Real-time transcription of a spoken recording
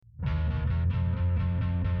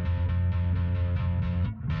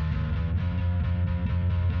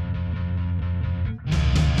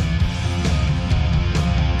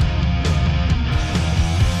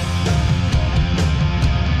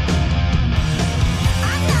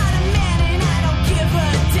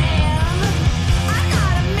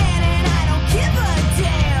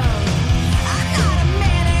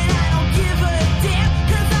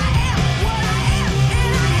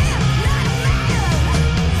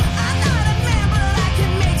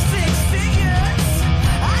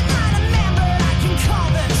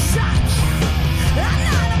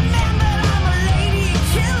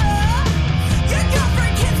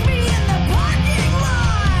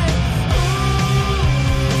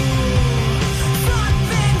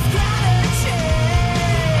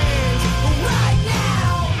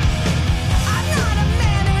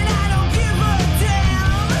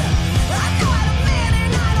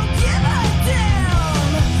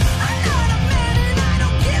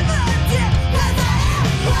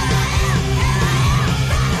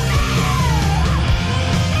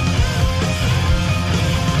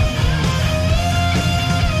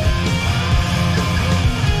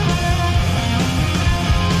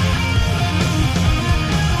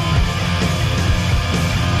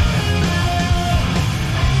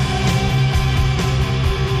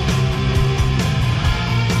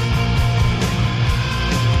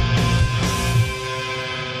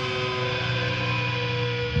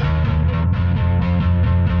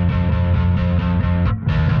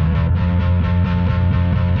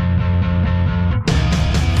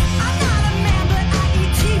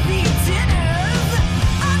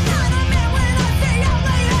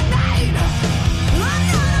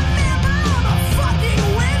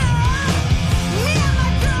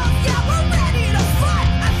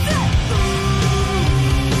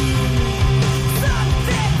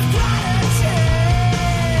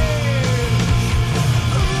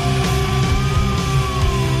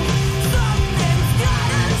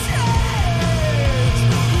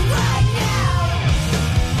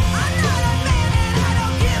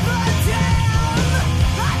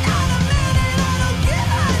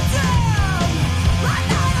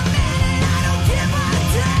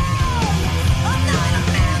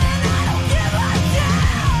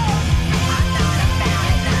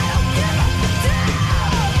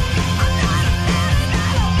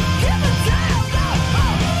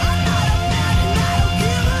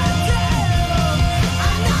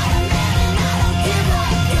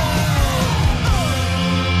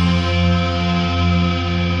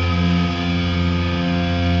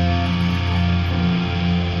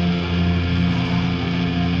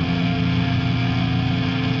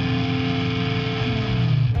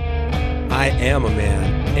I am a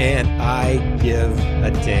man, and I give a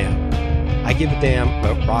damn. I give a damn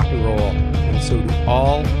about rock and roll, and so do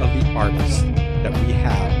all of the artists that we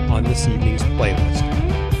have on this evening's playlist,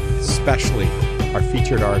 especially our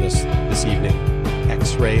featured artist this evening,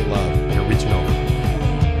 X-Ray Love, an original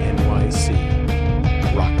NYC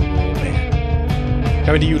rock and roll band.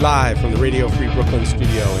 Coming to you live from the Radio Free Brooklyn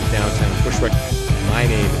studio in downtown Bushwick. My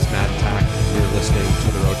name is Matt Tack, and you're listening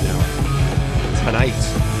to The Rodent Hour. Tonight,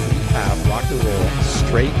 we have rock and roll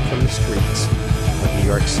straight from the streets of New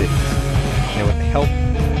York City. And with the help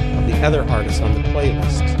of the other artists on the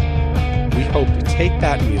playlist, we hope to take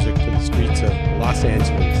that music to the streets of Los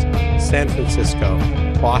Angeles, San Francisco,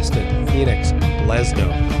 Boston, Phoenix, Glasgow,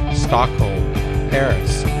 Stockholm,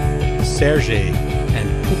 Paris, Sergei,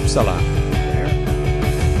 and Uppsala.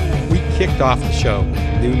 We kicked off the show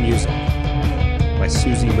with new music by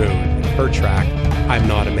Susie Moon and her track, I'm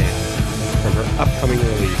Not a Man, from her upcoming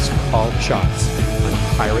release called Shots on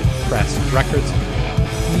Pirate Press Records.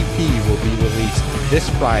 EP will be released this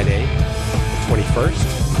Friday, the 21st.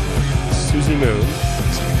 Susie Moon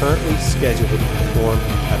is currently scheduled to perform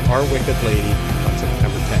at Our Wicked Lady on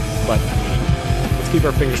September 10th. But let's keep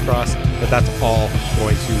our fingers crossed that that's all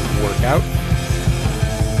going to work out.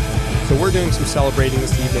 So we're doing some celebrating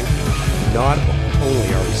this evening. Not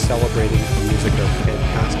only are we celebrating the music of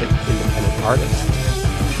fantastic independent artists,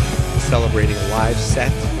 celebrating a live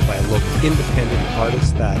set by a local independent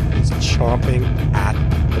artist that is chomping at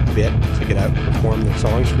the bit to get out and perform their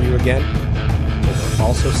songs for you again, but we're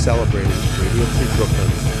also celebrating Radio Free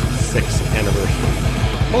Brooklyn's 6th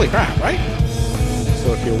anniversary. Holy crap, right?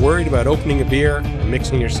 So if you're worried about opening a beer or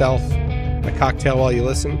mixing yourself a cocktail while you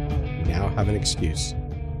listen, you now have an excuse.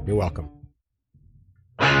 You're welcome.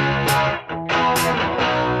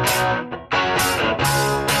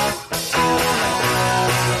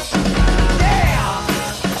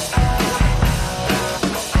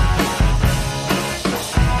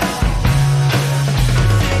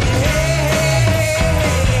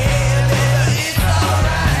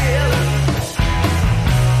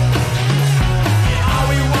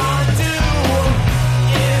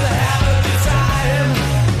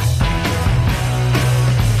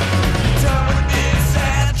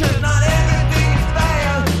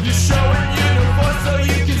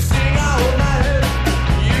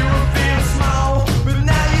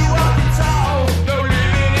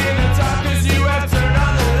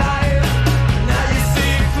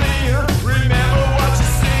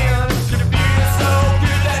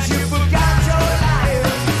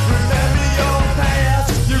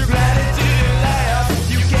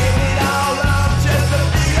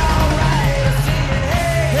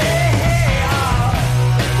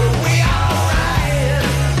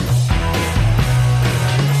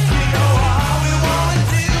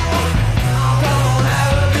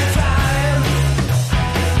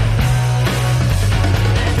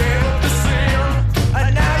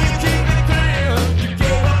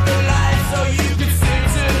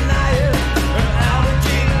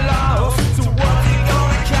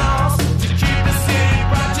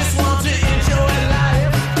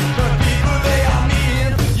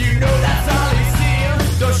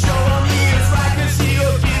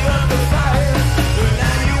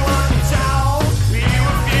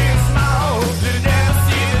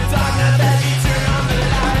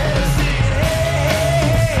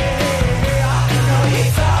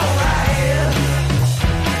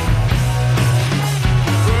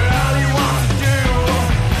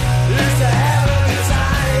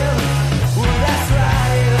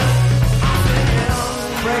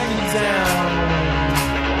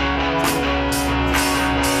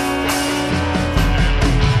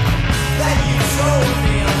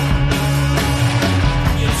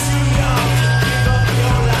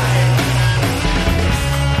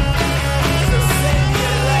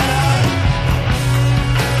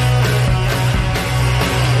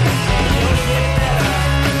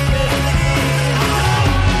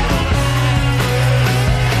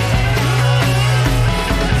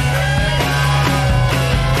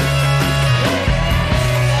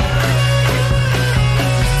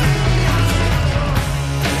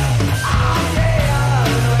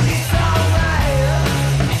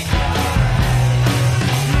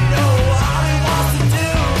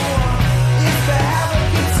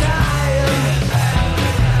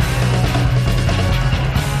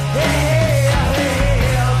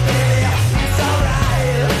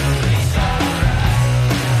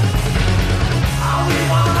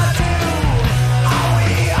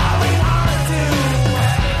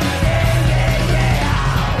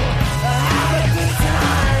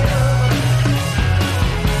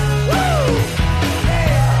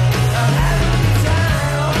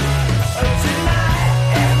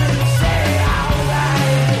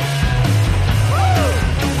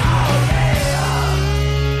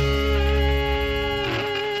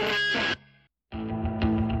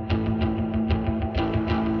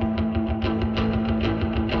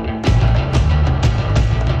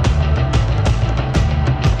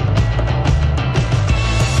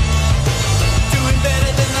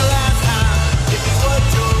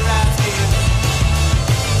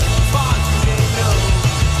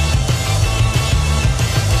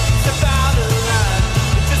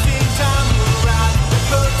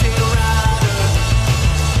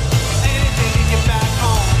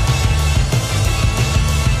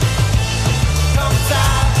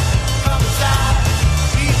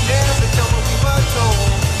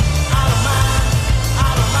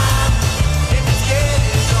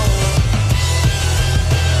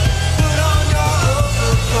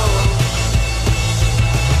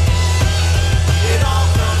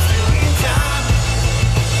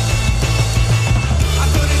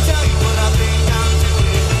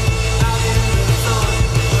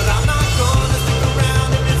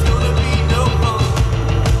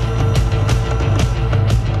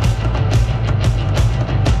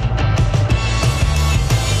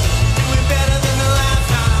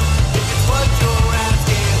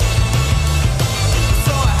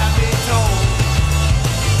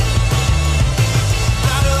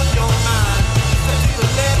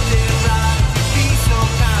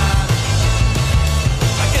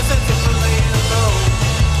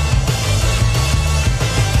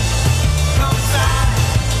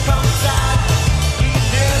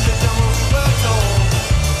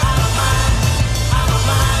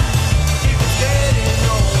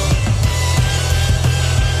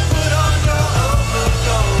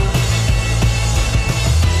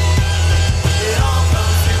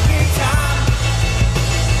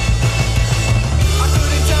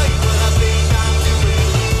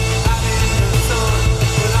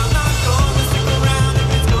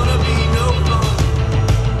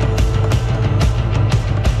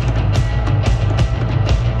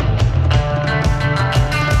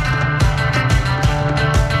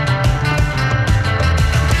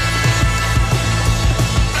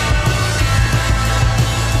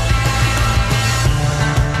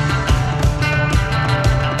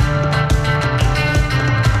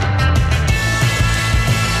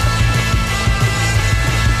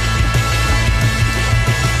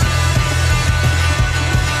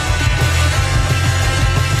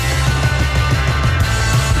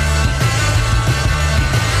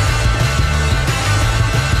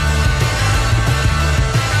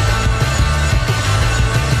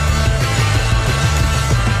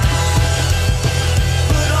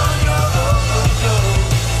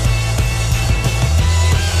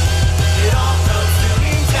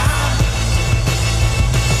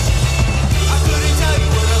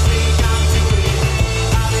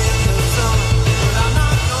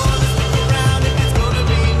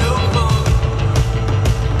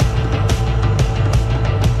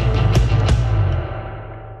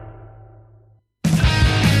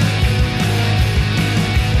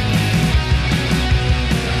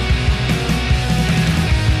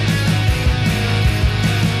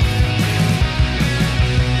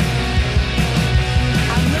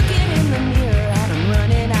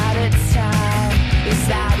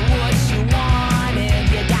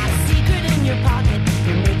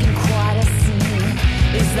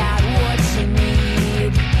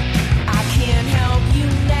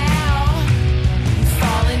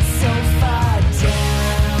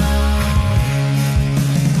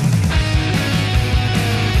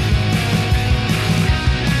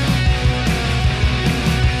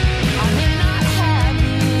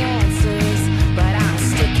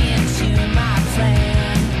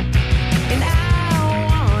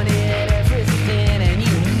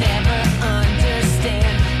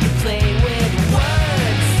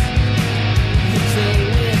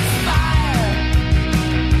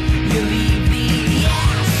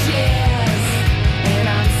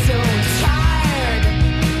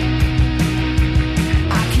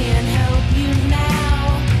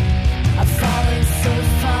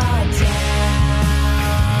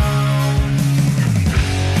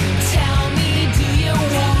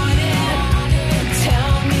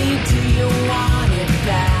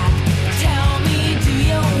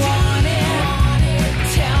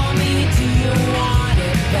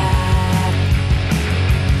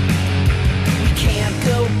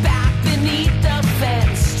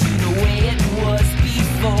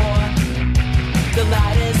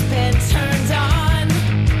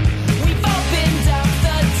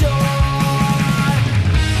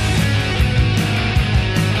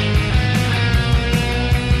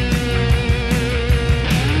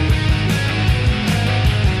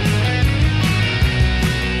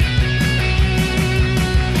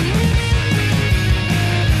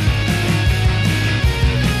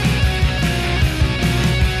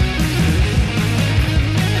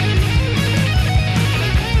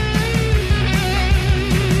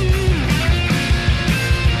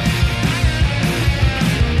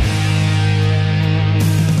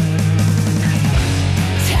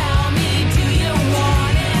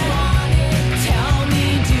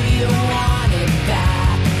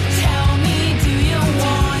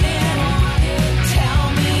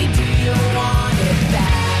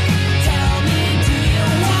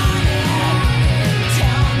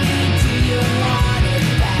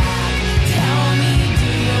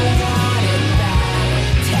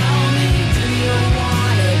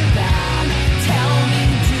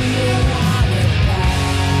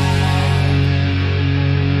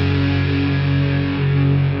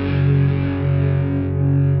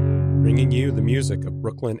 music of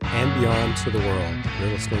Brooklyn and beyond to the world. You're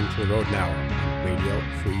listening to The Rodent Hour on Radio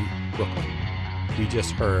Free Brooklyn. We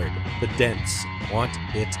just heard The Dents Want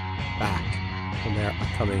It Back from their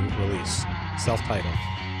upcoming release, self-titled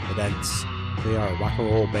The Dents. They are a rock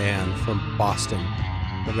and roll band from Boston.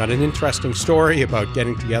 They've got an interesting story about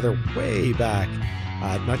getting together way back,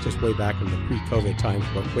 not just way back in the pre-COVID times,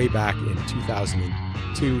 but way back in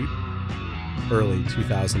 2002, early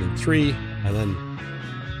 2003, and then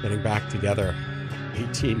getting back together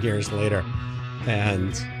 18 years later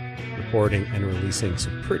and recording and releasing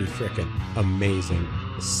some pretty freaking amazing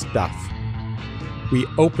stuff. We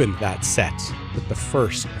opened that set with the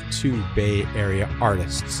first of two Bay Area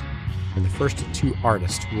artists, and the first of two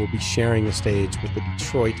artists who will be sharing the stage with the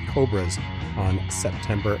Detroit Cobras on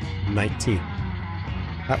September 19th.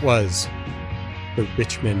 That was the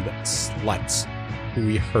Richmond Sluts, who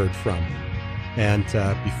we heard from. And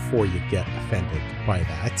before you get offended by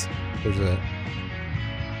that,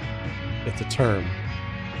 it's a term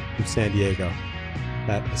from San Diego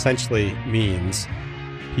that essentially means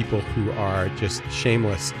people who are just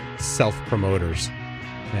shameless self-promoters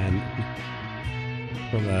and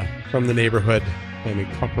from the neighborhood and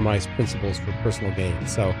compromise principles for personal gain.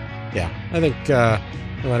 So yeah, I think no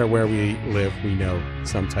matter where we live, we know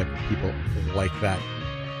some type of people like that.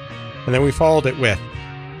 And then we followed it with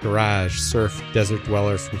garage, surf, desert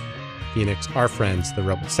dwellers from Phoenix, our friends, the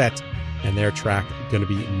Rebel Set, and their track Gonna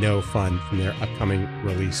Be No Fun from their upcoming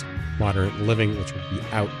release, Modern Living, which will be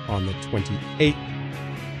out on the 28th.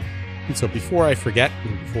 And so before I forget,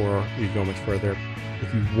 and before we go much further,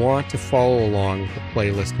 if you want to follow along with the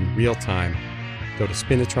playlist in real time, go to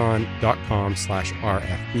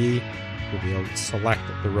spinatron.com/RFB. You'll be able to select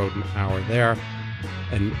the Rodent Hour there.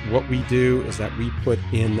 And what we do is that we put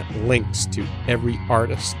in links to every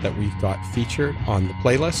artist that we've got featured on the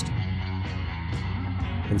playlist.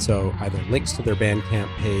 And so either links to their Bandcamp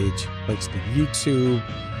page, links to YouTube,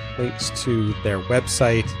 links to their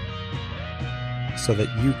website, so that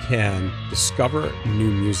you can discover new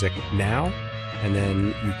music now, and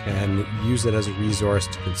then you can use it as a resource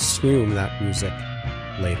to consume that music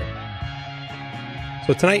later.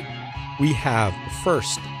 So tonight we have the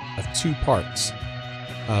first of two parts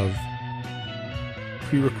of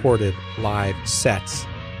pre-recorded live sets,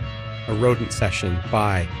 a rodent session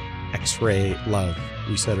by X-Ray Love,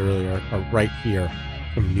 we said earlier, are right here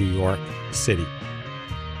from New York City.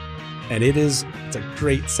 And it's a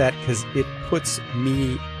great set because it puts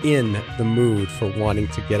me in the mood for wanting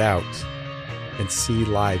to get out and see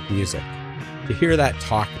live music, to hear that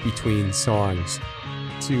talk between songs,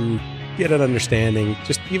 to get an understanding,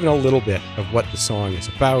 just even a little bit of what the song is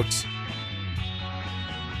about,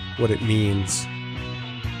 what it means.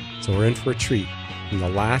 So we're in for a treat from the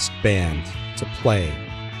last band to play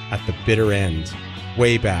at the bitter end,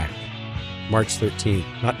 way back, March 13th,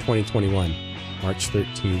 not 2021, March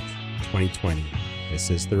 13th, 2020. This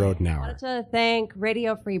is the Rodent Hour. I want to thank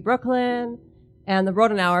Radio Free Brooklyn and the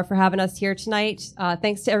Rodent Hour for having us here tonight.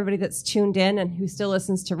 Thanks to everybody that's tuned in and who still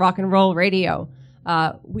listens to rock and roll radio.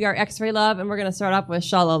 We are X-Ray Love, and we're going to start off with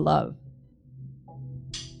Shala Love.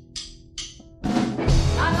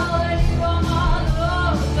 La la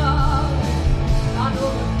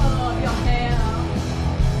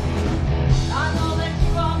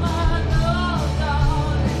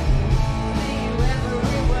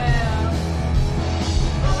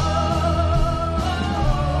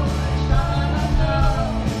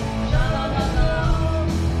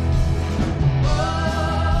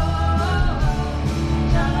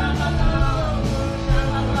la la.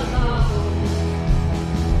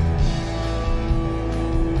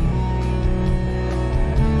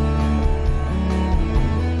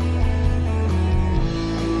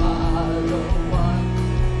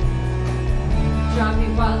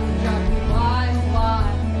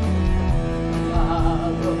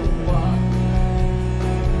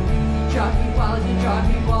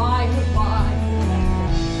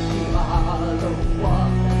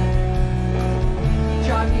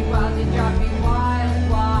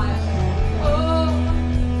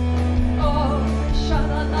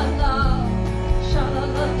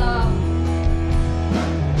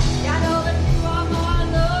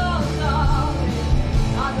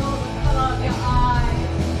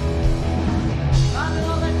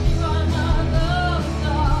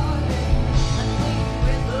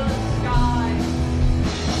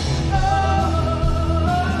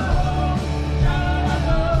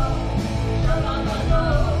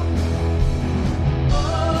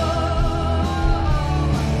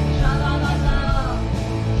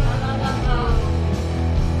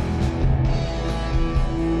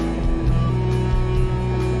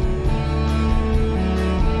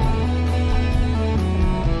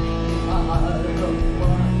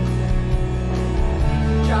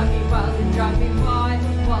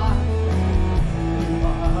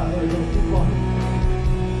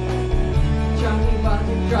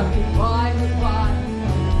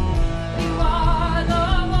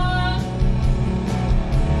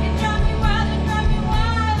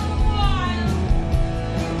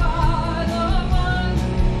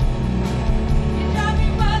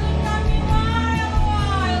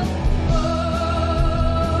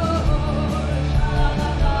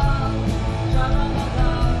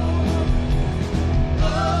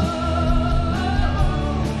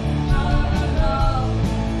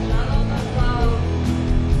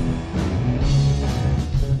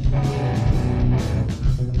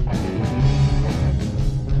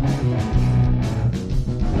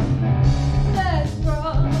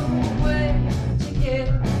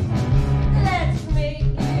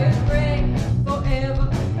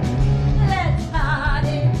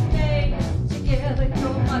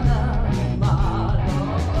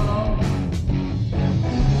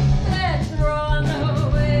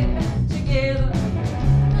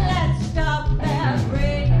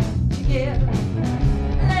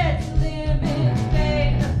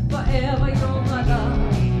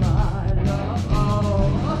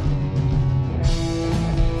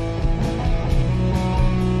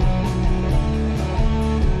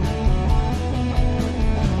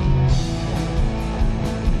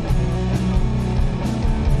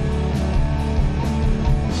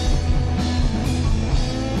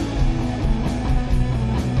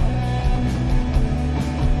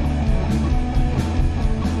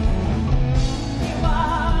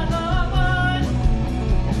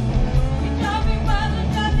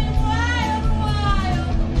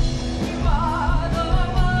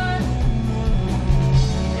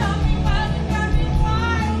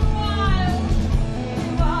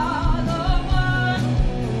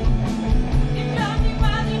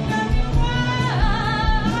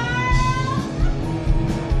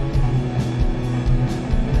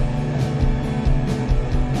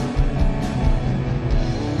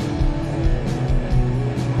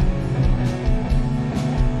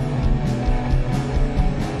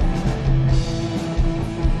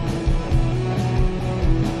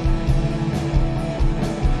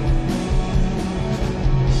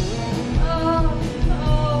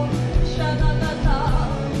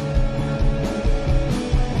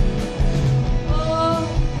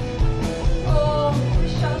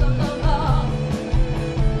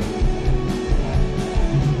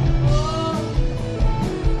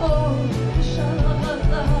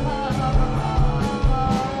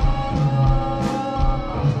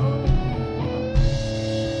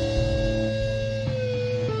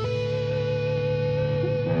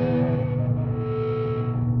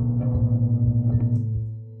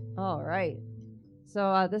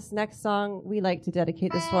 So this next song, we like to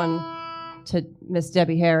dedicate this one to Miss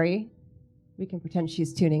Debbie Harry. We can pretend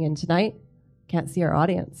she's tuning in tonight. Can't see our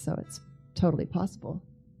audience, so it's totally possible.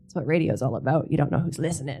 That's what radio's all about. You don't know who's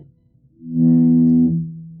listening.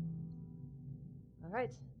 All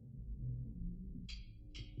right.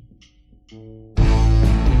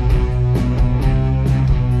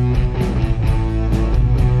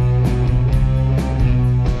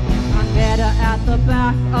 I met her at the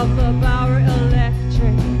back of the Bauer Electric.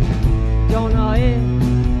 Don't know it,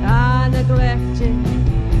 I neglected.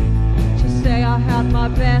 She say I had my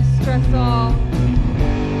best dress on.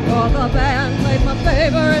 Oh, the band played my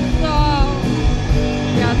favorite song.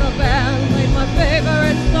 Yeah, the band played my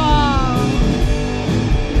favorite song.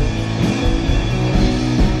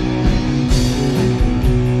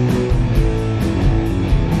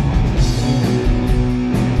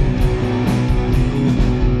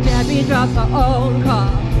 Debbie drives her own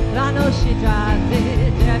car. I know she drives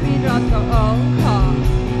it. Debbie drives her own car.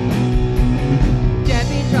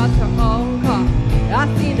 Debbie drives her own car. I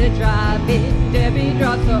seen her drive it. Debbie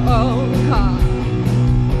drives her own car.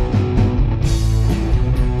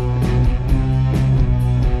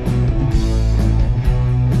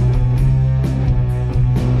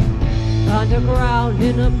 Underground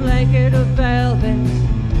in a blanket of velvet,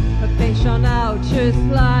 her face shone out just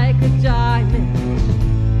like a diamond.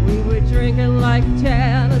 We were drinking like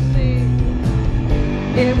Tennessee.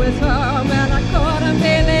 It was her, man, I couldn't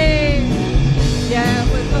believe. Yeah, it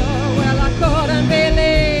was her, well, I couldn't believe.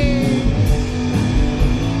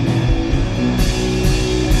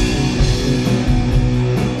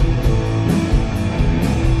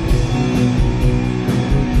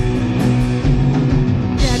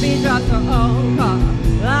 Debbie drives her own car.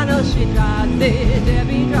 I know she drives it.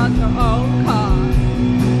 Debbie drives her own car.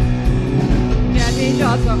 Debbie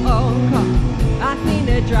drives her own car. I seen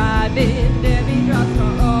her driving. Debbie drives her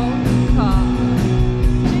own car.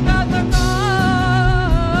 She drives her car.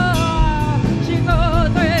 She goes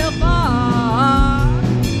real far.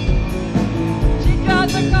 She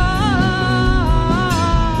drives her car.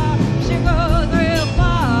 She goes real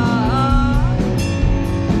far.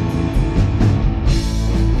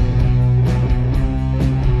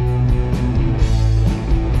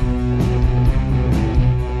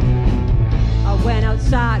 I went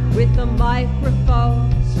outside with the microphones.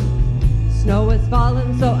 Snow was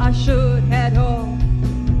falling, so I should head home.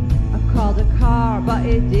 I called a car, but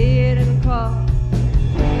it didn't come.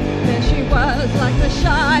 There she was like the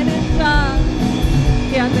shining sun.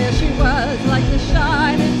 Yeah, there she was like the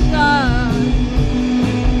shining sun.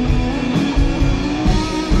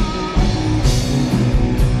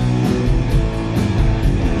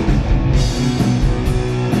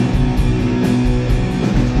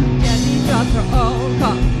 Debbie drives her own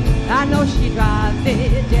car. I know she drives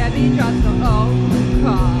it. Debbie drives her own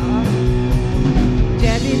car.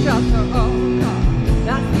 Debbie drives her own car.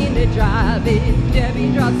 I seen her drive it.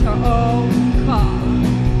 Debbie drives her own car.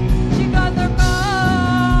 She drives her car.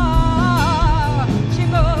 She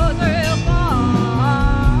goes real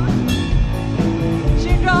far.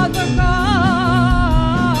 She drives her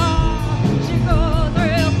car. She goes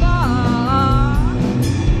real far.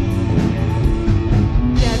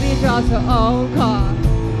 Debbie drives her own car.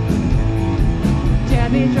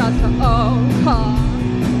 Debbie drives her own car.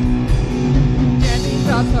 Debbie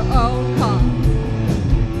drives her own car.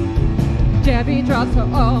 Debbie drives her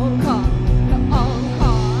own car. Her own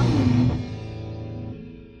car.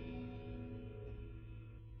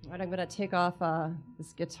 All right, I'm going to take off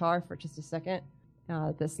this guitar for just a second.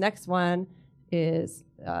 This next one is,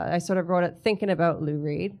 I sort of wrote it thinking about Lou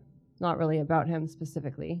Reed. Not really about him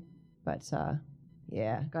specifically, but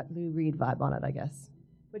yeah, got Lou Reed vibe on it, I guess.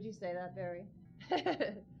 Would you say that, Barry?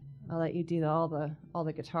 I'll let you do all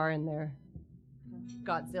the guitar in there.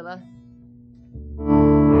 Godzilla.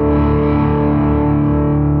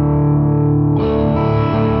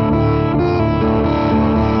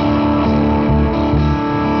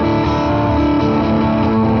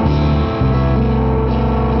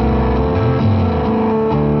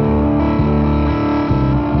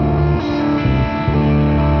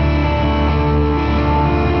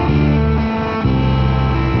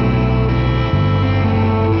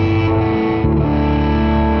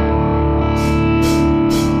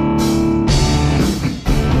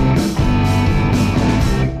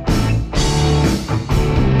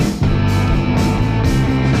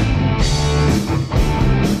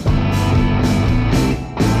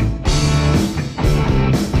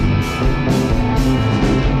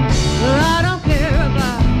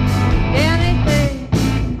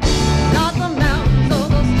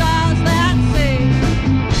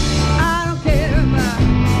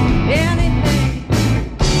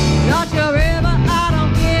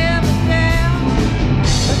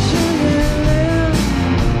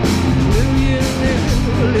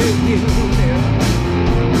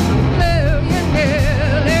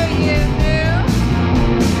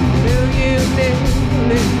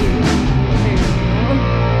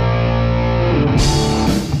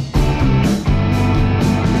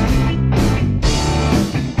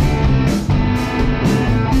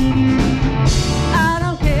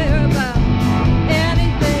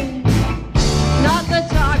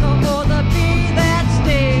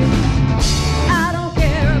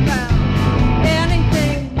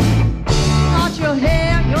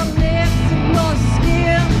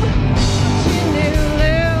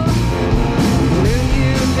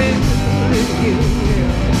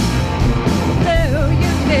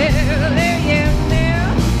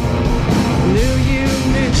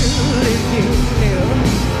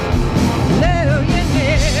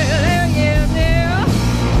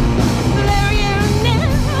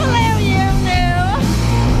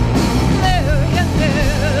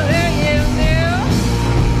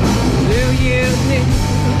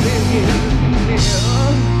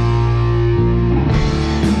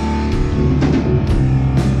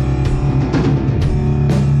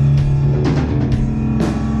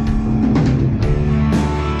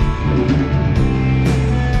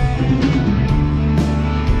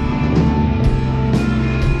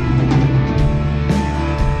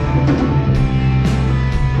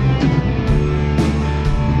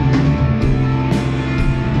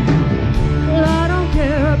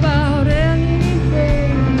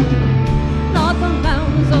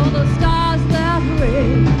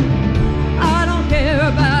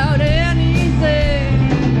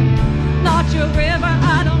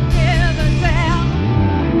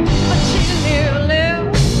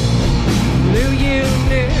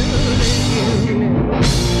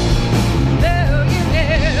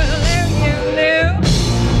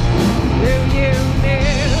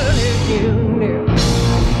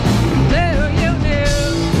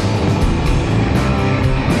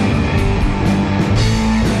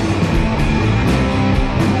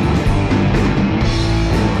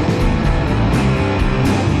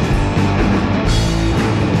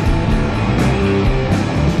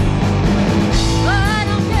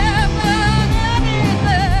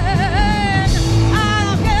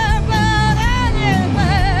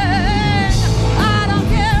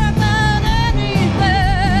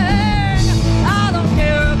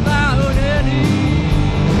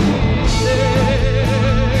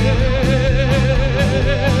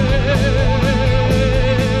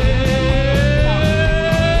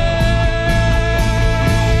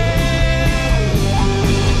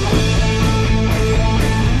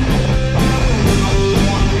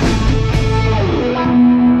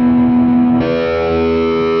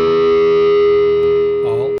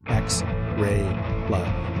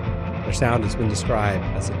 sound has been described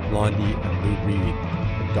as a Blondie and Lou Reed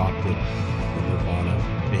adopted the Nirvana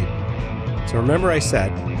baby. So remember I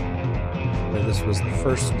said that this was the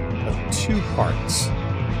first of 2 parts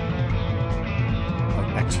of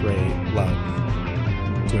X-Ray Love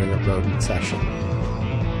doing a rodent session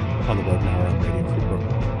on the Rodent Hour on Radio Free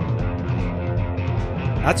Brooklyn.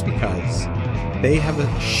 That's because they have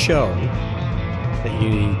a show that you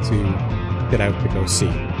need to get out to go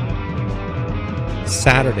see.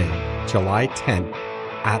 Saturday, July 10th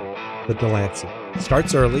at the Delancey.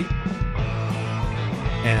 Starts early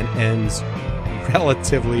and ends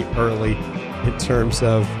relatively early in terms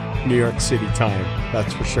of New York City time,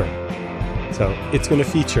 that's for sure. So it's going to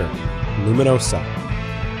feature Luminosa,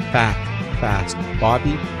 Fact, Fast,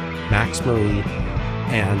 Bobby, Max Marie,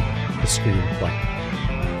 and the screenplay.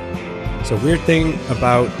 So weird thing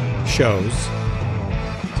about shows,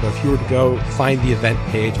 so if you were to go find the event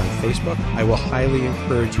page on Facebook, I will highly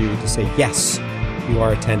encourage you to say, yes, you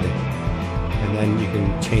are attending. And then you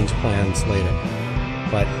can change plans later.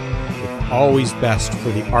 But it's always best for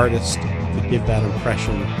the artist to give that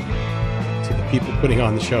impression to the people putting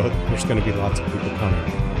on the show that there's going to be lots of people coming.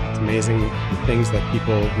 It's amazing the things that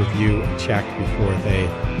people review and check before they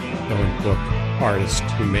go and book artists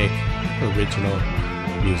who make original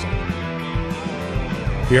music.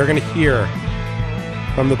 We are going to hear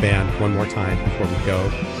from the band one more time before we go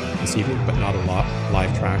this evening, but not a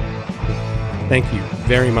live track. Thank you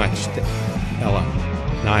very much to Ella,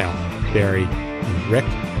 Niall, Barry, and Rick.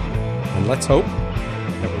 And let's hope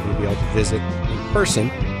that we're going to be able to visit in person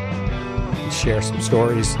and share some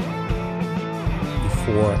stories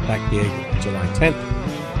before that gig July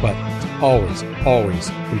 10th. But it's always, always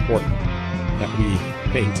important that we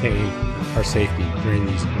maintain our safety during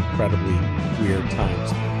these incredibly weird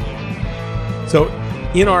times. So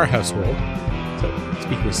in our household, so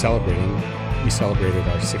speaking of celebrating, we celebrated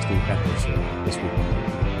our 16th anniversary this week.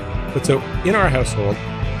 But so in our household,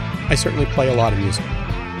 I certainly play a lot of music.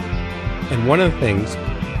 And one of the things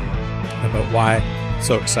about why I'm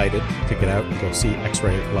so excited to get out and go see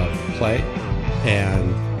X-Ray Love play,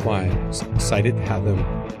 and why I'm so excited to have them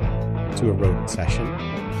do a rodent session,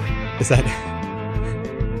 is that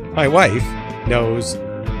my wife knows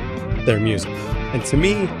their music. And to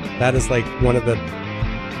me, that is like one of the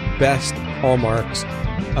best hallmarks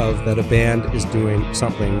of that a band is doing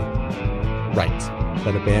something right,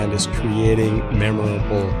 that a band is creating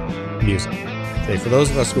memorable music. Say, for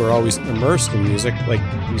those of us who are always immersed in music, like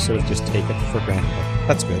we sort of just take it for granted.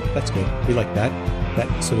 Like, that's good, we like that.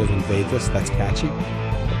 That sort of invades us, that's catchy.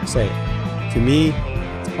 But say, to me,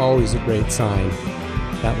 it's always a great sign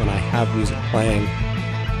that when I have music playing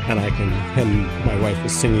and and my wife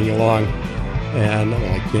is singing along, and I'm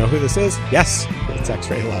like, you know who this is? Yes, it's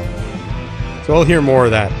X-Ray Love. So we'll hear more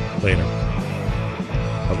of that later.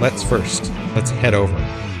 But let's head over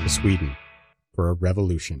to Sweden for a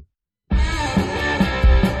revolution.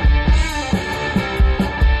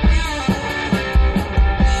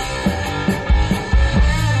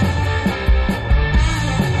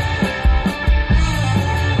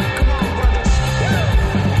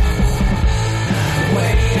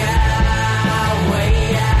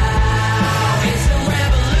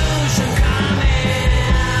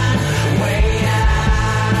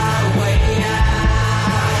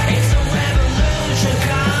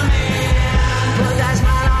 Put that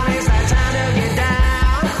smile on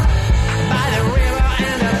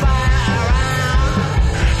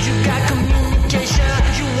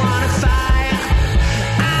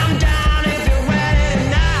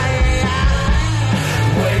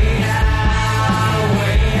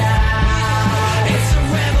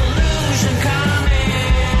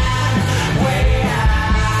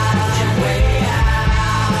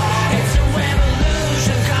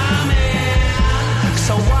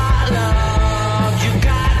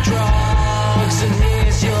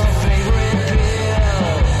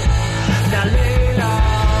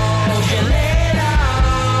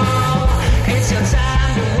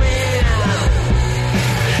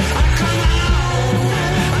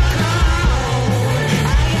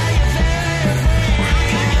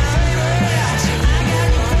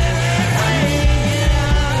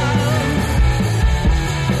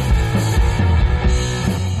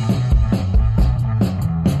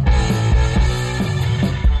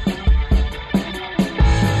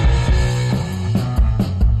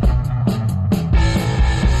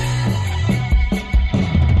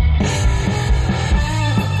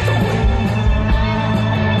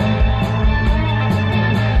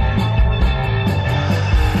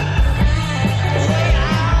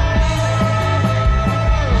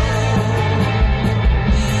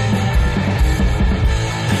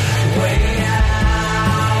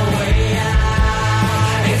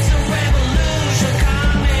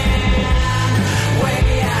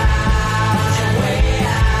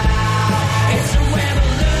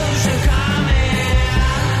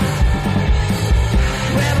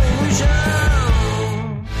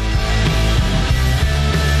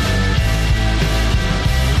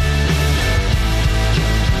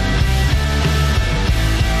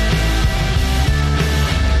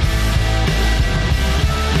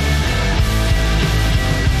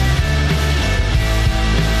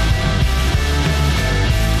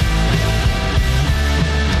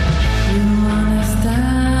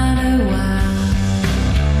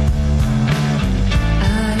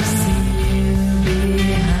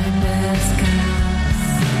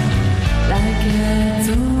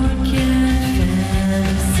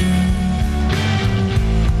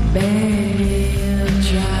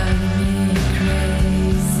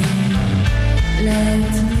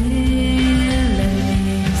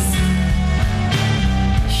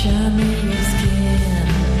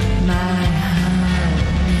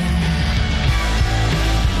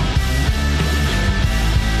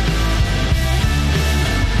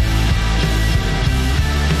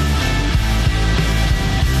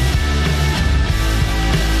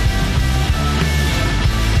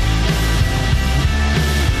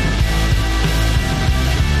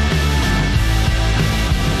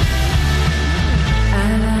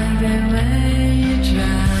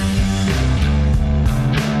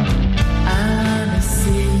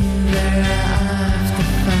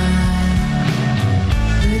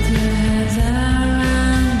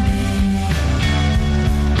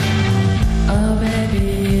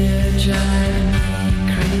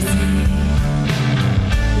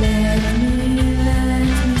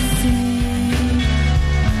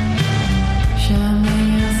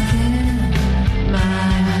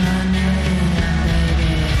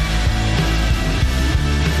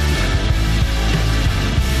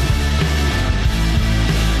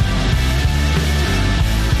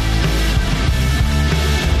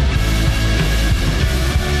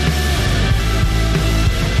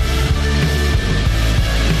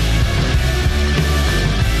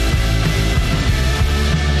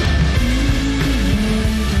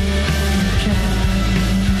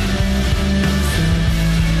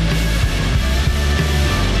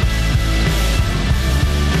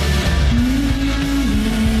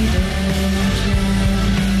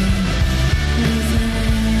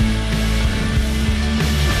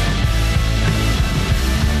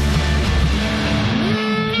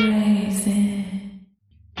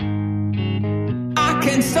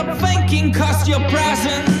 'Cause your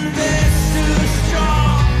presence is too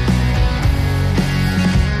strong.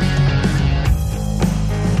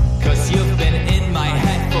 'Cause you've been in my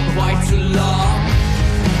head for quite too long.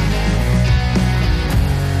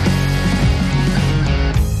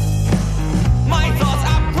 My thoughts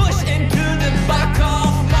are pushed into the back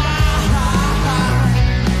of my heart,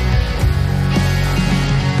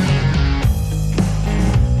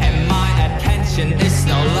 and my attention is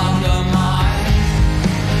no longer mine.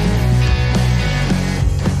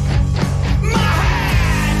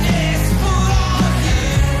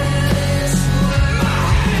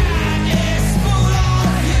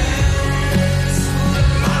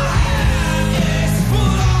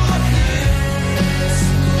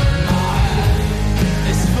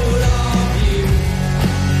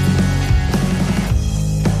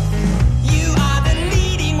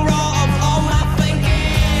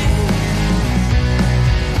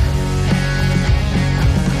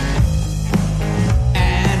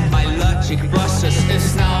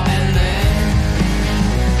 Is now and then.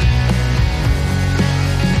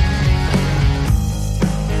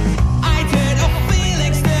 I did of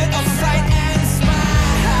feelings, did of sight and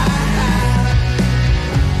smile,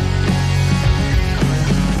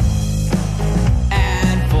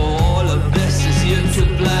 and for all of this is you to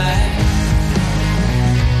blame.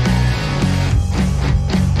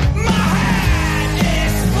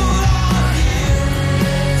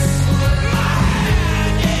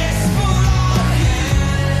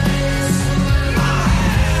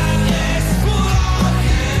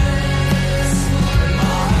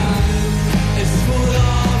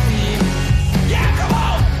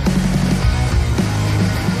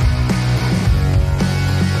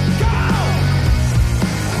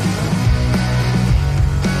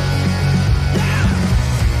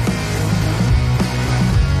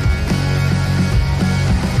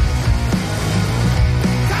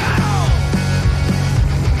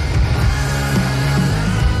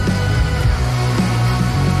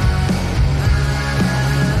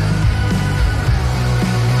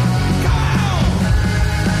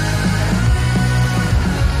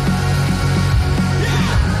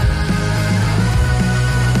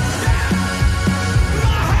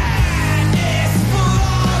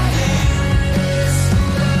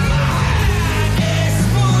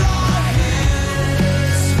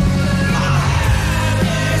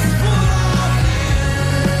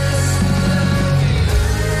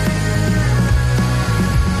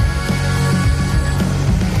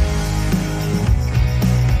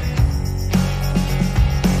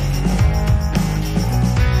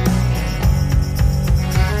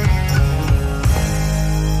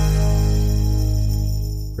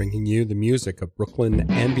 Bringing you the music of Brooklyn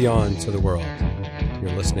and beyond to the world.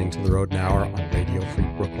 You're listening to The Rodent Hour on Radio Free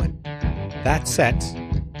Brooklyn. That set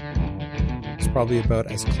is probably about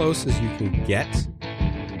as close as you can get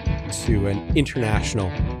to an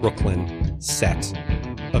international Brooklyn set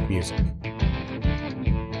of music.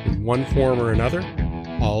 In one form or another,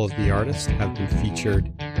 all of the artists have been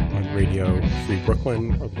featured on Radio Free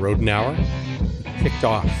Brooklyn or The Rodent Hour. We kicked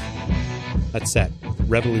off that set with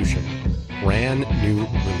Revolution, brand new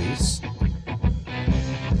release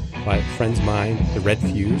by friends of mine, the Red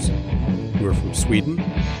Fuse, who are from Sweden.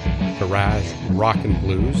 Garage rock and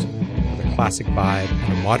blues with a classic vibe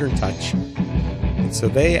and a modern touch. And so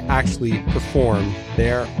they actually performed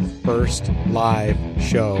their first live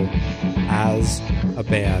show as a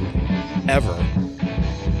band ever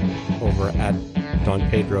over at Don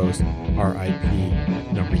Pedro's RIP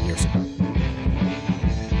a number of years ago.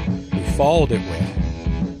 We followed it with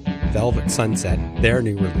Velvet Sunset, their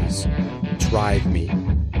new release, Drive Me.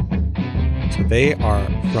 So they are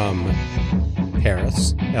from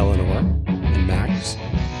Paris, Eleanor, and Max.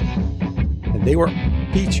 And they were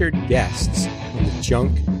featured guests on the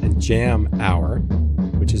Junk and Jam Hour,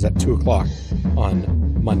 which is at 2 o'clock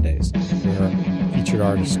on Mondays. They were featured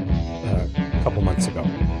artists a couple months ago.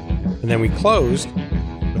 And then we closed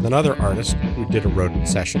with another artist who did a rodent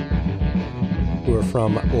session, who are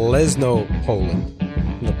from Lesno, Poland,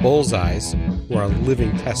 and the Bullseyes, who are a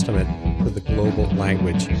living testament to the global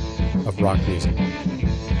language of rock music,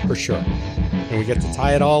 for sure. And we get to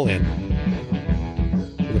tie it all in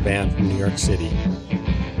with a band from New York City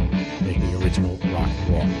making original rock and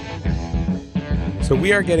roll. So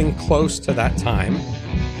we are getting close to that time,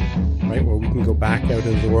 right, where we can go back out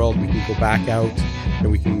into the world, we can go back out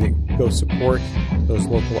and we can go support those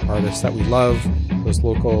local artists that we love, those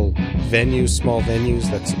local venues, small venues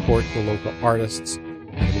that support the local artists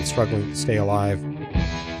that have been struggling to stay alive.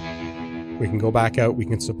 We can go back out, we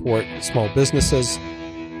can support small businesses.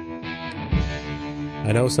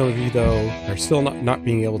 I know some of you, though, are still not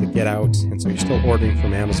being able to get out, and so you're still ordering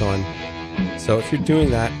from Amazon. So if you're doing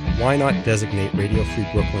that, why not designate Radio Free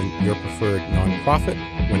Brooklyn your preferred nonprofit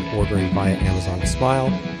when ordering via Amazon Smile?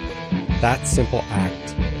 That simple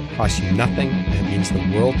act costs you nothing, and it means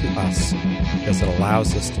the world to us because it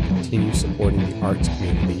allows us to continue supporting the arts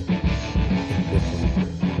community in Brooklyn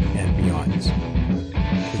and beyond.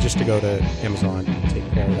 So just to go to Amazon and take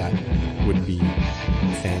care of that would be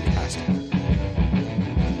fantastic.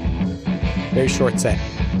 Very short set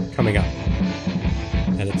coming up,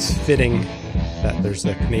 and it's fitting that there's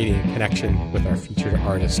a Canadian connection with our featured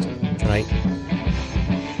artist tonight,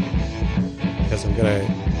 because I'm going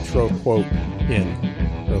to throw a quote in,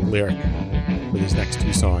 or a lyric, for these next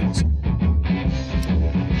two songs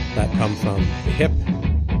that come from the hip,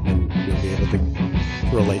 and you'll be able to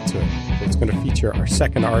relate to it. So it's going to feature our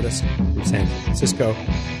second artist from San Francisco,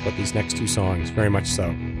 but these next two songs, very much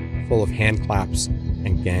so, full of hand claps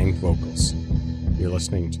and gang vocals. You're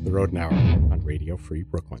listening to The Rodent Hour on Radio Free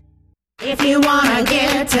Brooklyn. If you wanna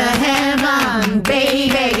get to heaven,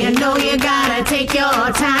 baby, you know you gotta take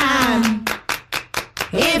your time.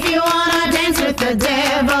 If you wanna dance with the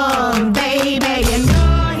devil, baby, you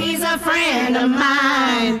know he's a friend of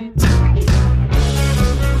mine.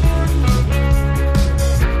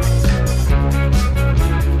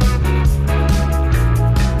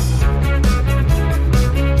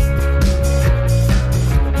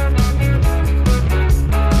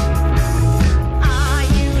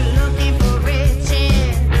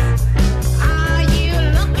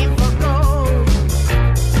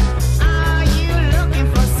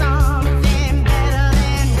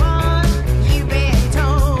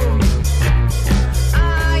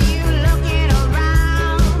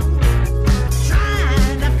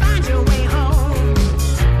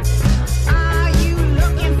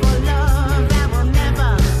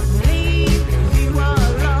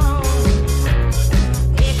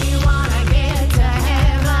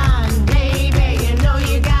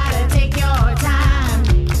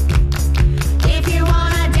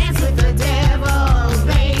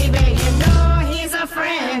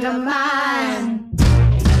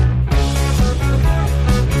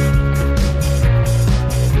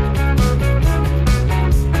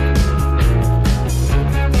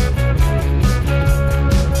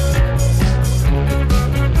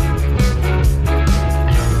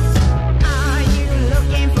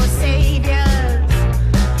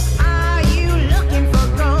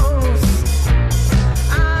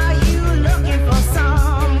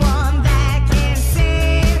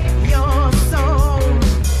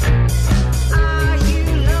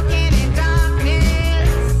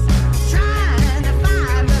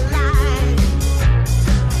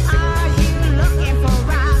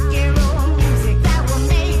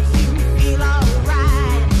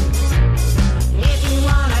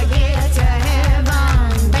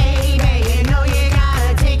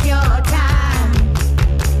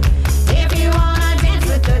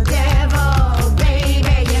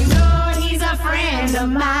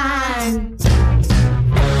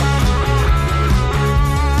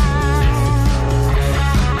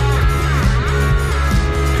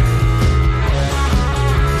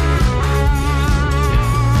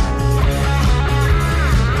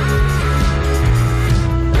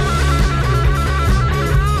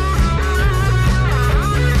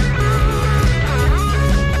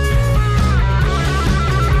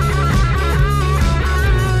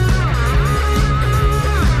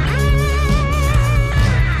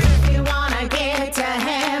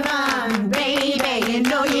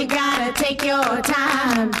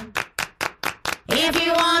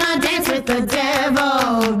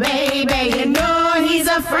 devil, baby, you know he's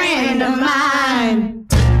a friend of mine.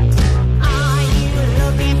 Are you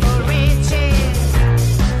looking for riches?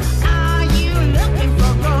 Are you looking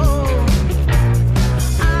for gold?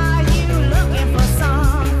 Are you looking for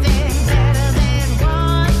something better than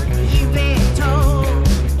what you've been told?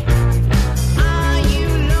 Are you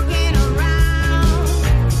looking around,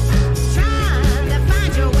 trying to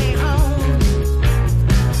find your way home?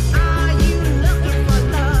 Are you looking for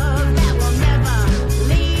love that will never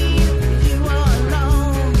leave you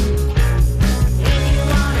alone? If you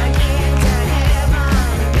wanna get to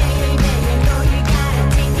heaven, baby, you know you gotta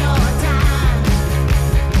take your time.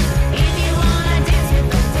 If you wanna dance with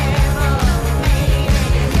the devil, baby,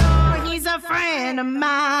 you know he's a friend of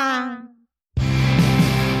mine.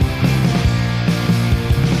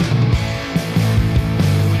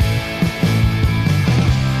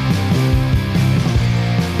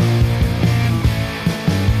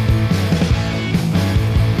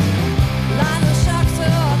 Line the sharks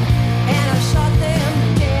up and I shot them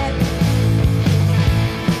dead.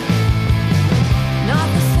 Not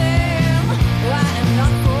the same, right and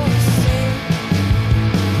not for sale.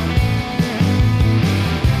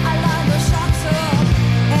 I lined the sharks up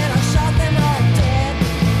and I shot them all dead.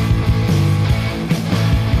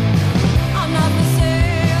 I'm not the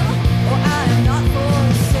same, or I am not for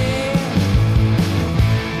sale.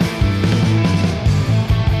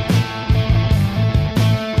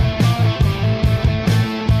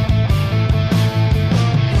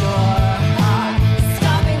 Your heart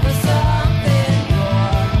stopping for something. Your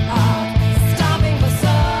heart stopping for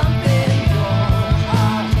something. Your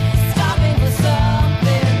heart stopping for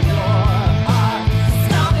something. Your heart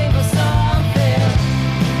stopping for something.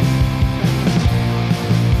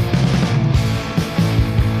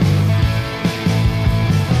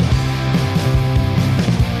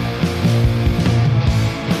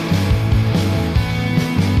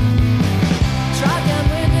 Try them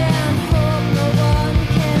with and hope no one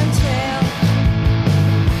can tell.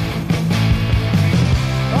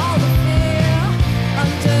 All the fear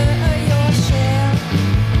under your shell.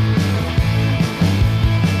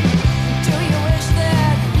 Do you wish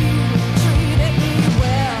that you treated me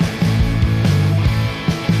well?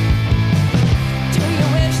 Do you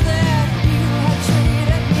wish that you had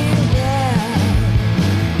treated me well?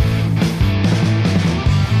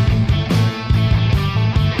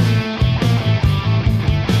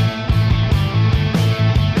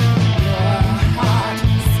 Your heart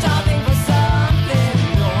stopping for something.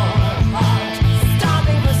 Your heart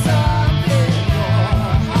stopping for something. Your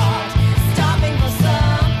heart stopping for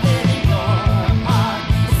something. Your heart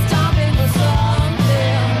stopping for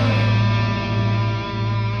something.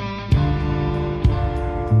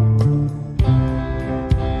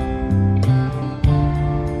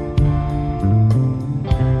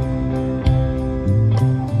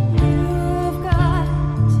 You've got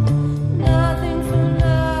nothing for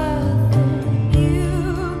nothing.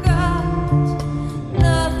 You got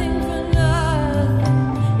nothing for nothing.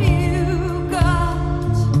 You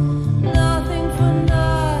got nothing for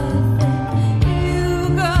nothing.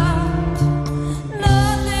 You got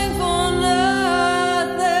nothing for nothing.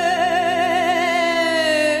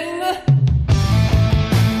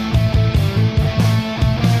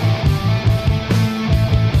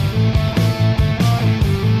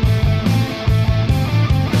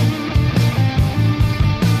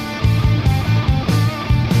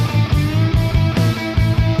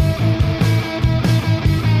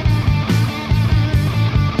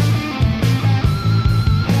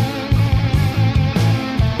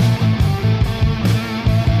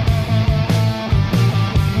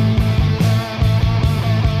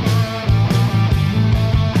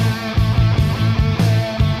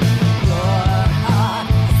 Your heart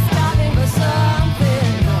stopping for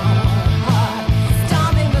something. Your heart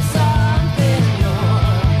stopping for something. Your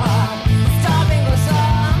heart stopping for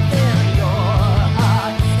something. Your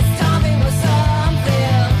heart stopping for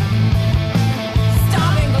something.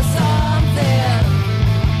 Stopping for something.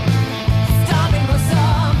 Stopping for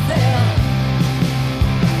something.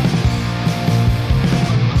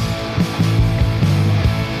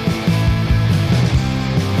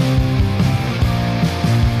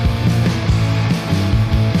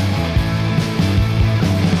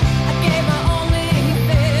 I gave my only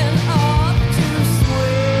fin up to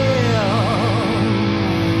swim.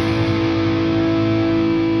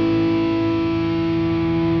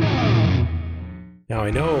 Now, I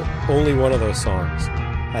know only one of those songs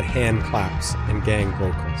had hand claps and gang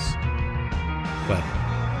vocals, but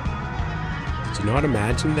did you not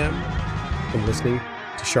imagine them from listening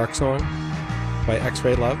to Shark Song by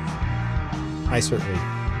X-Ray Love? I certainly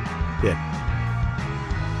did.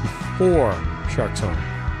 Before Shark Song.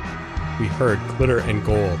 We heard Glitter and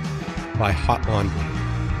Gold by Hot Laundry,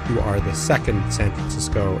 who are the second San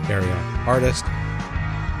Francisco area artist.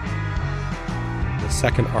 The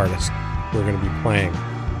second artist we're going to be playing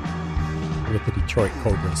with the Detroit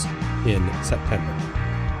Cobras in September.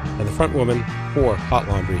 And the front woman for Hot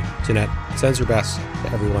Laundry, Jeanette, sends her best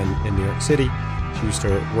to everyone in New York City. She used to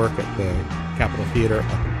work at the Capitol Theater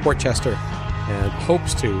up in Portchester and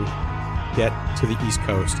hopes to get to the East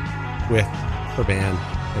Coast with her band.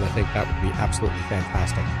 And I think that would be absolutely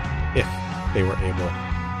fantastic if they were able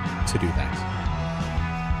to do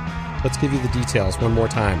that. Let's give you the details one more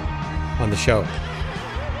time on the show.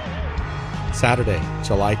 Saturday,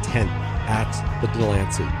 July 10th at the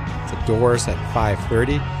Delancey. It's the doors at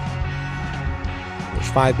 5:30.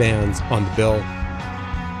 There's 5 bands on the bill: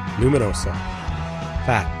 Luminosa,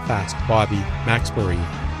 Fat Fast Bobby, Max Marie,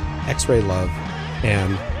 X-Ray Love,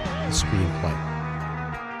 and the Screenplay.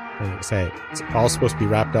 And like I say, it's all supposed to be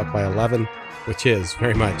wrapped up by 11, which is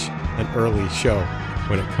very much an early show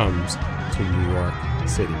when it comes to New York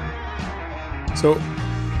City. So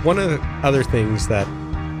one of the other things that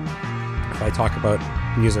I talk about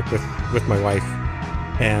music with my wife,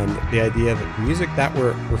 and the idea that the music that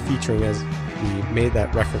we're featuring, as we made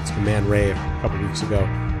that reference to Man Ray a couple weeks ago,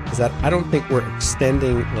 is that I don't think we're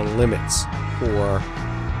extending the limits for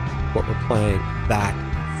what we're playing that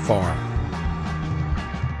far.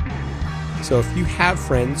 So if you have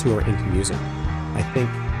friends who are into music, I think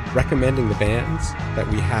recommending the bands that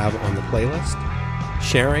we have on the playlist,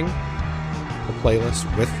 sharing the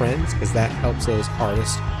playlist with friends, because that helps those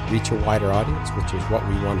artists reach a wider audience, which is what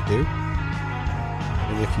we want to do.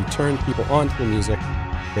 And if you turn people on to the music,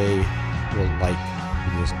 they will like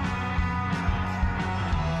the music.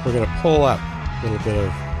 We're going to pull up a little bit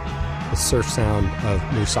of the surf sound of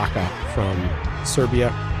Musaka from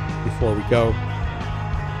Serbia before we go.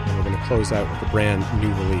 And we're going to close out with a brand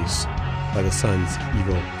new release by the Sons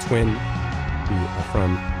Evil Twin, who are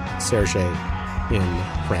from Serge in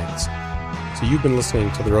France. So you've been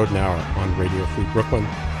listening to The Rodent Hour on Radio Free Brooklyn.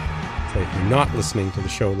 So if you're not listening to the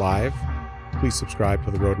show live, please subscribe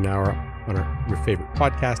to The Rodent Hour on your favorite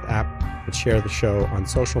podcast app and share the show on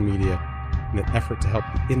social media in an effort to help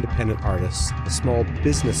the independent artists, the small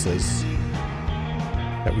businesses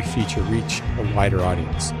that we feature, reach a wider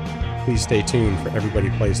audience. Please stay tuned for Everybody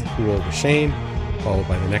Plays the Pool with Shane, followed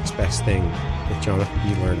by The Next Best Thing with Jonathan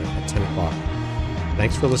B. Lerner at 10 o'clock.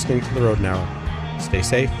 Thanks for listening to The Rodent Hour. Stay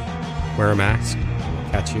safe, wear a mask, and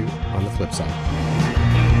we'll catch you on the flip side.